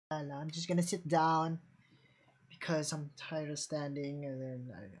I'm just gonna sit down because I'm tired of standing, and then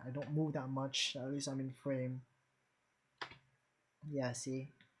I don't move that much. At least I'm in frame. Yeah, see?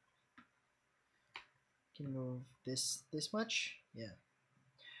 Can move this much? Yeah.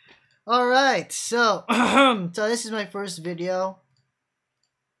 Alright, so so this is my first video.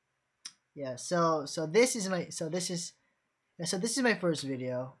 Yeah, so this is my first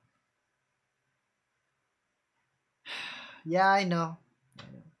video. Yeah, I know.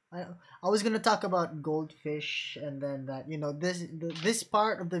 I was gonna talk about goldfish, and then that, you know, this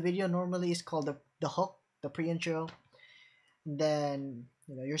part of the video normally is called the hook, the pre-intro. Then,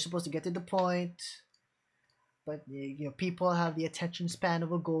 you know, you're supposed to get to the point, but you know, people have the attention span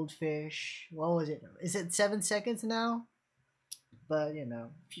of a goldfish. What was it? Is it 7 seconds now? But you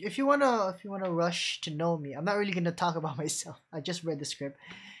know, if you wanna rush to know me, I'm not really gonna talk about myself. I just read the script.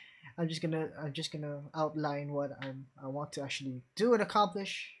 I'm just gonna outline what I want to actually do and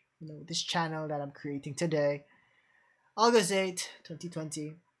accomplish. You know, this channel that I'm creating today, August 8th,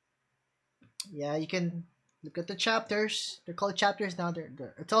 2020. Yeah, you can look at the chapters. They're called chapters now.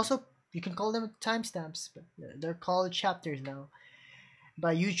 It's also, you can call them timestamps, but they're called chapters now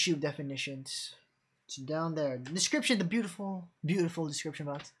by YouTube definitions. It's down there. The description, the beautiful description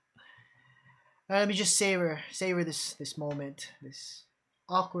box. Let me just savor this moment, this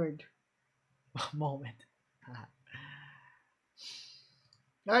awkward moment.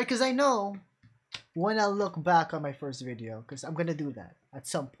 Alright, because I know when I look back on my first video, because I'm gonna do that at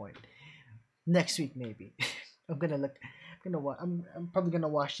some point next week maybe. I'm probably gonna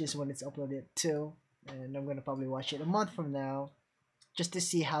watch this when it's uploaded too, and I'm gonna probably watch it a month from now just to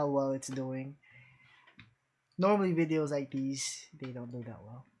see how well it's doing. Normally videos like these, they don't do that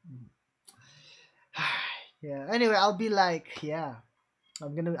well. Yeah, anyway, I'll be like, yeah,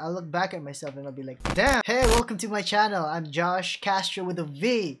 I'll look back at myself and I'll be like, damn. Hey, welcome to my channel. I'm joshVcastro with a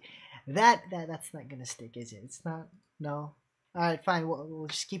V. That's not gonna stick, is it? It's not. No. Alright, fine, we'll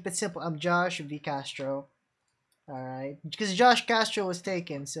just keep it simple. I'm joshVcastro. Alright, because joshCastro was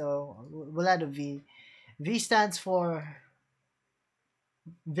taken, so we'll add a V. V stands for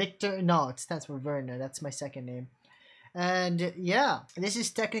Victor. No, it stands for Werner. That's my second name. And yeah, this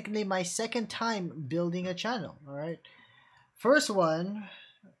is technically my second time building a channel. Alright, first one,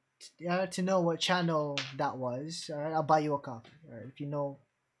 to know what channel that was, alright, I'll buy you a copy. Alright, if you know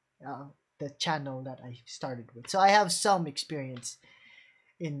the channel that I started with. So I have some experience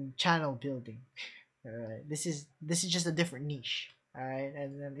in channel building. Alright, this is just a different niche. Alright,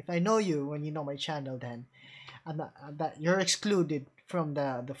 and then if I know you when you know my channel, then that you're excluded from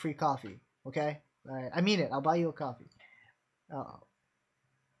the free coffee. Okay? Alright, I mean it. I'll buy you a coffee.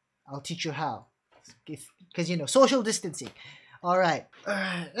 I'll teach you how. Because you know, social distancing. Alright.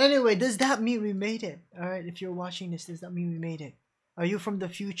 Anyway, does that mean we made it? Alright, if you're watching this, does that mean we made it? Are you from the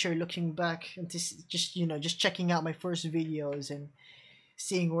future looking back and just checking out my first videos and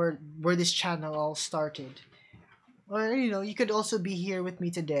seeing where this channel all started? Or you know, you could also be here with me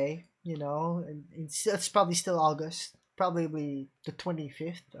today, you know, and it's probably still August, probably the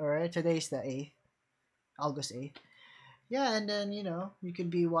 25th. Alright, today's the 8th, August 8th. Yeah, and then, you know, you could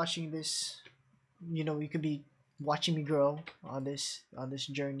be watching this, you know, you could be watching me grow on this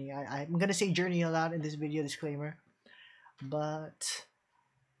journey. I'm gonna say journey a lot in this video, disclaimer. But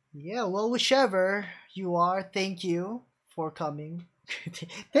yeah, well, whichever you are, thank you for coming.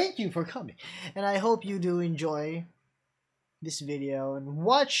 Thank you for coming, and I hope you do enjoy this video and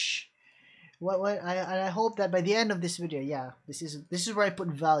watch I hope that by the end of this video, yeah, this is where I put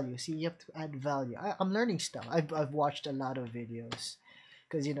value. See, you have to add value. I'm learning stuff. I've watched a lot of videos,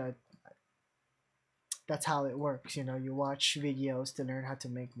 because you know, that's how it works. You know, you watch videos to learn how to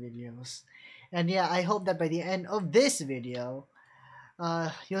make videos. And yeah, I hope that by the end of this video,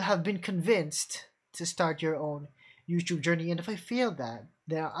 you'll have been convinced to start your own YouTube journey. And if I fail that,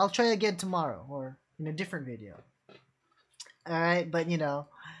 then I'll try again tomorrow or in a different video. Alright, but you know,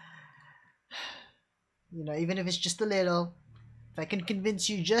 even if it's just a little, if I can convince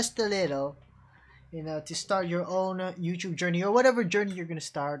you just a little, you know, to start your own YouTube journey or whatever journey you're gonna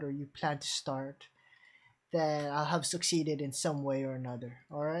start or you plan to start, then I'll have succeeded in some way or another.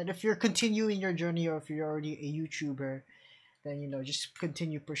 Alright, if you're continuing your journey or if you're already a YouTuber, then you know, just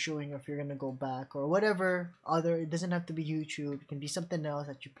continue pursuing. Or if you're gonna go back or whatever other, it doesn't have to be YouTube, it can be something else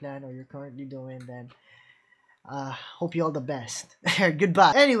that you plan or you're currently doing, then hope you all the best.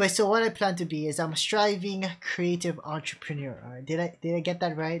 Goodbye. Anyway, so what I plan to be is I'm a striving creative entrepreneur. Alright, did I get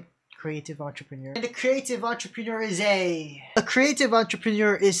that right? Creative entrepreneur. And a creative entrepreneur is a creative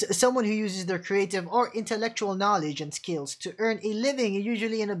entrepreneur is someone who uses their creative or intellectual knowledge and skills to earn a living,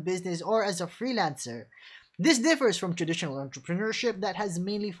 usually in a business or as a freelancer. This differs from traditional entrepreneurship that has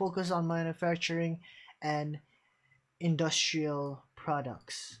mainly focused on manufacturing and industrial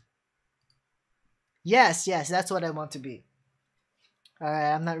products. Yes, that's what I want to be.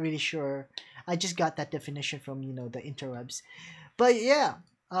 Alright, I'm not really sure. I just got that definition from, the interwebs. But yeah,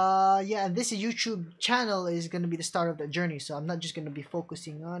 and this YouTube channel is gonna be the start of the journey. So I'm not just gonna be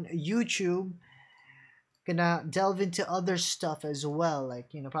focusing on YouTube. Gonna delve into other stuff as well,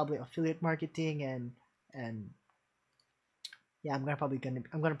 like probably affiliate marketing and yeah, I'm gonna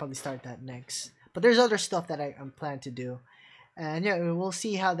probably start that next. But there's other stuff that I'm planning to do, and yeah, we'll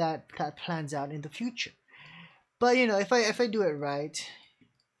see how that plans out in the future. But if I do it right,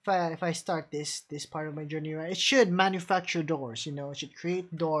 if I start this part of my journey right, it should manufacture doors. It should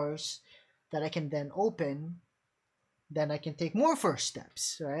create doors that I can then open. Then I can take more first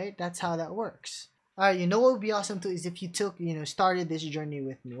steps, right? That's how that works. Alright, what would be awesome too is if you started this journey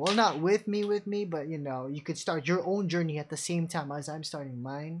with me. Well, not with me, but you could start your own journey at the same time as I'm starting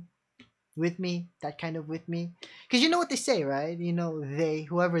mine. With me, that kind of with me. Because you know what they say, right?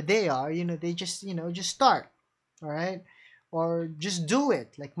 Whoever they are, they just start. Alright? Or just do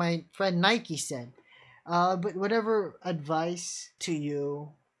it, like my friend Nike said. But whatever advice to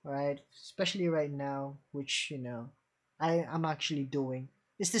you, right? Especially right now, which, I'm actually doing,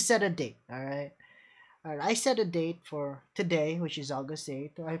 is to set a date, alright? Alright, I set a date for today, which is August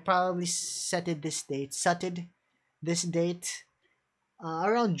 8th. I probably set this date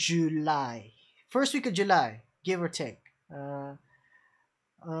around July. First week of July, give or take. Then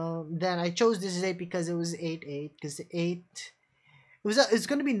I chose this date because it was 8/8, because 8, it's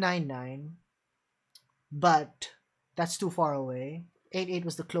going to be 9/9, but that's too far away. 8/8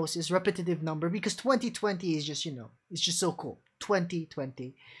 was the closest repetitive number because 2020 is just, it's just so cool.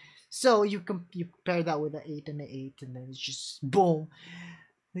 2020. So you pair that with the 8 and the 8, and then it's just boom.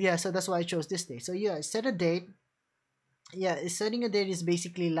 Yeah, so that's why I chose this day. So yeah, set a date. Yeah, setting a date is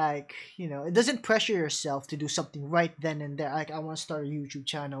basically like, it doesn't pressure yourself to do something right then and there. Like, I want to start a YouTube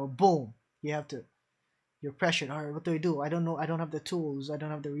channel. Boom. You're pressured. All right, what do I do? I don't know. I don't have the tools. I don't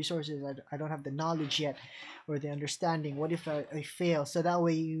have the resources. I don't have the knowledge yet or the understanding. What if I fail? So that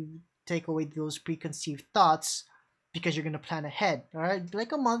way you take away those preconceived thoughts because you're going to plan ahead. All right,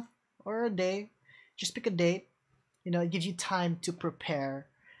 like a month or a day. Just pick a date. It gives you time to prepare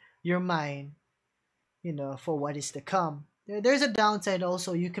your mind, for what is to come. There's a downside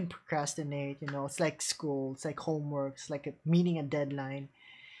also. You can procrastinate. It's like school. It's like homework. It's like meeting a deadline.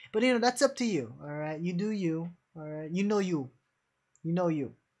 But that's up to you. All right, you do you. All right, you know you.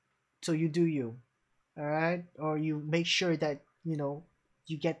 So you do you. All right, or you make sure that you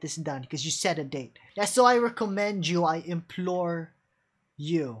get this done because you set a date. Yeah. So I recommend you. I implore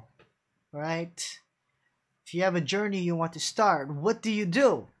you. All right. If you have a journey you want to start, what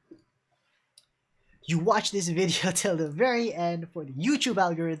do? You watch this video till the very end for the YouTube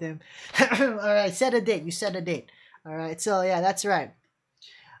algorithm. All right, set a date. You set a date. All right. So yeah, that's right.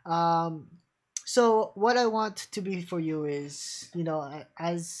 So what I want to be for you is,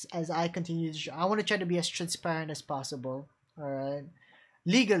 as I continue, I want to try to be as transparent as possible. All right,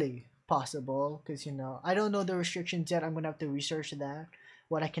 legally possible, because I don't know the restrictions yet. I'm gonna have to research that,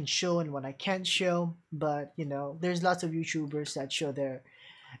 what I can show and what I can't show. But there's lots of YouTubers that show their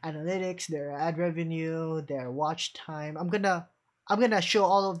analytics, their ad revenue, their watch time. I'm gonna show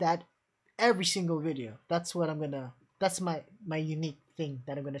all of that every single video. That's my unique thing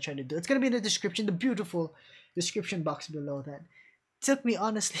that I'm gonna try to do. It's gonna be in the description, the beautiful description box below. That took me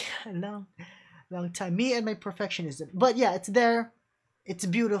honestly a long time. Me and my perfectionism. But yeah, it's there. It's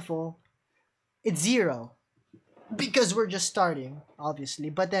beautiful. It's zero because we're just starting, obviously.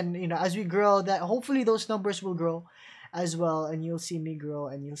 But then as we grow, that hopefully those numbers will grow as well, and you'll see me grow,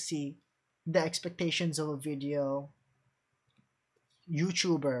 and you'll see the expectations of a video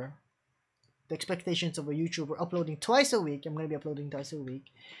YouTuber, the expectations of a YouTuber uploading twice a week. I'm going to be uploading twice a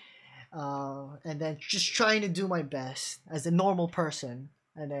week, and then just trying to do my best as a normal person,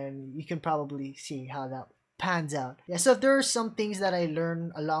 and then you can probably see how that pans out. Yeah, so if there are some things that I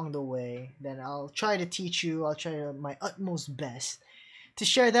learn along the way, then I'll try to teach you. I'll try my utmost best to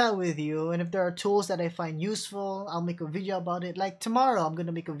share that with you. And if there are tools that I find useful, I'll make a video about it. Like tomorrow, I'm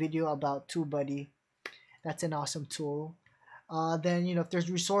gonna make a video about TubeBuddy. That's an awesome tool. Then if there's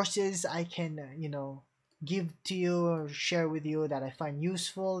resources I can give to you or share with you that I find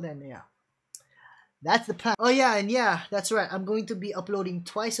useful, then yeah, that's the plan. Oh yeah, and yeah, that's right. I'm going to be uploading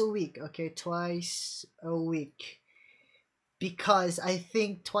twice a week. Okay, twice a week. Because I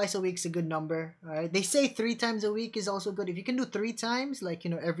think twice a week is a good number. All right, they say 3 times a week is also good. If you can do 3 times, like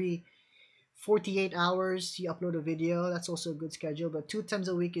every 48 hours you upload a video. That's also a good schedule, but 2 times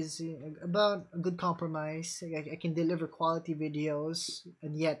a week is about a good compromise. I can deliver quality videos,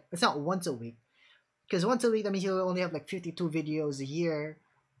 and yet it's not once a week, because once a week, that means you'll only have like 52 videos a year.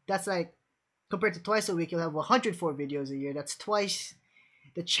 That's like, compared to twice a week, you'll have 104 videos a year. That's twice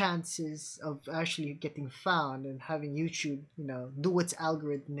the chances of actually getting found and having YouTube, do its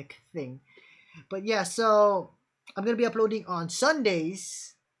algorithmic thing. But yeah, so I'm gonna be uploading on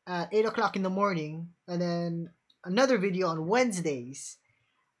Sundays at 8 o'clock in the morning, and then another video on Wednesdays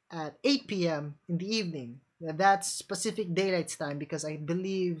at 8 p.m. in the evening. Now, that's Pacific Daylight Time, because I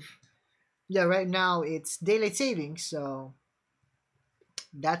believe, yeah, right now it's daylight savings, so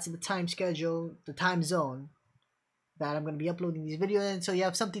that's the time schedule, the time zone that I'm going to be uploading these videos in, so you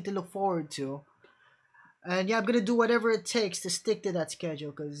have something to look forward to. And yeah, I'm going to do whatever it takes to stick to that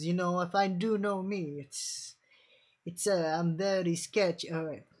schedule, because, if I do know me, I'm very sketchy.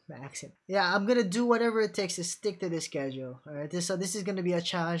 Alright, my accent. Yeah, I'm going to do whatever it takes to stick to this schedule. Alright, so this is going to be a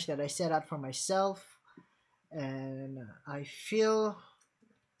challenge that I set out for myself, and I feel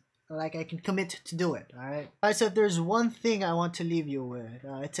like I can commit to do it. Alright, so if there's one thing I want to leave you with,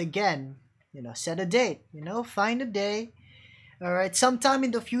 it's again, set a date. Find a day. Alright, sometime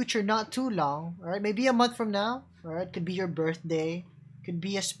in the future, not too long. Alright, maybe a month from now. Alright, could be your birthday, could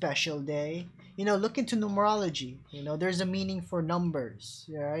be a special day. Look into numerology. There's a meaning for numbers.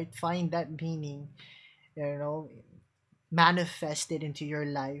 Alright, find that meaning. Manifest it into your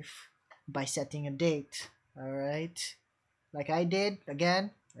life by setting a date. Alright, like I did.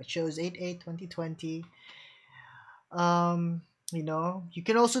 Again, I chose 8/8/2020. You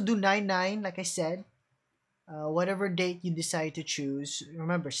can also do 9/9, like I said. Whatever date you decide to choose,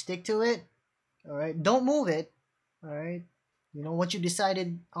 remember, stick to it. Alright, don't move it. Alright, once you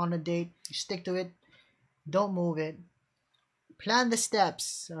decided on a date, you stick to it. Don't move it. Plan the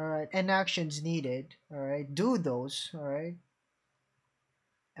steps, alright, and actions needed. Alright, do those. Alright,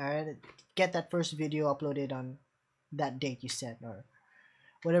 get that first video uploaded on that date you set, or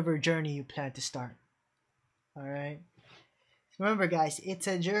whatever journey you plan to start. Alright, remember guys, it's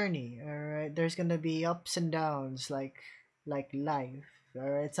a journey. Alright, there's gonna be ups and downs, like life.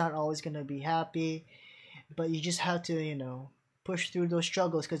 Alright, it's not always gonna be happy, but you just have to push through those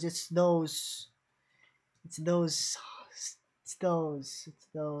struggles, because it's those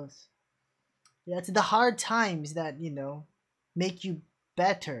yeah, it's the hard times that make you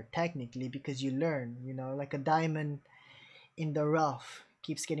better, technically, because you learn. Like a diamond in the rough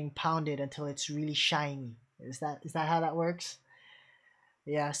keeps getting pounded until it's really shiny. Is that how that works?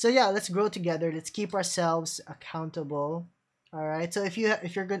 Yeah, so yeah, let's grow together. Let's keep ourselves accountable. Alright, so if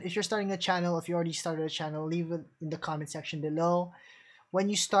you're starting a channel, if you already started a channel, leave it in the comment section below when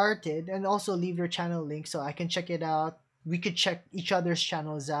you started, and also leave your channel link so I can check it out. We could check each other's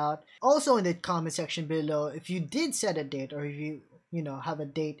channels out. Also in the comment section below, if you did set a date, or if you have a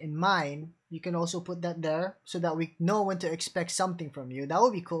date in mind, you can also put that there so that we know when to expect something from you. That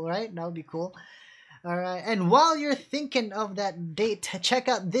would be cool, right? That would be cool. Alright, and while you're thinking of that date, check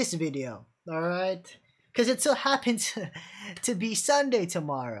out this video. Alright, because it so happens to be Sunday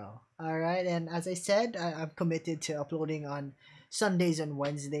tomorrow. Alright, and as I said, I'm committed to uploading on Sundays and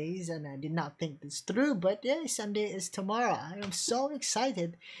Wednesdays, and I did not think this through, but yeah, Sunday is tomorrow. I am so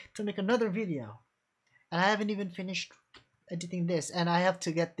excited to make another video, and I haven't even finished editing this, and I have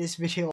to get this video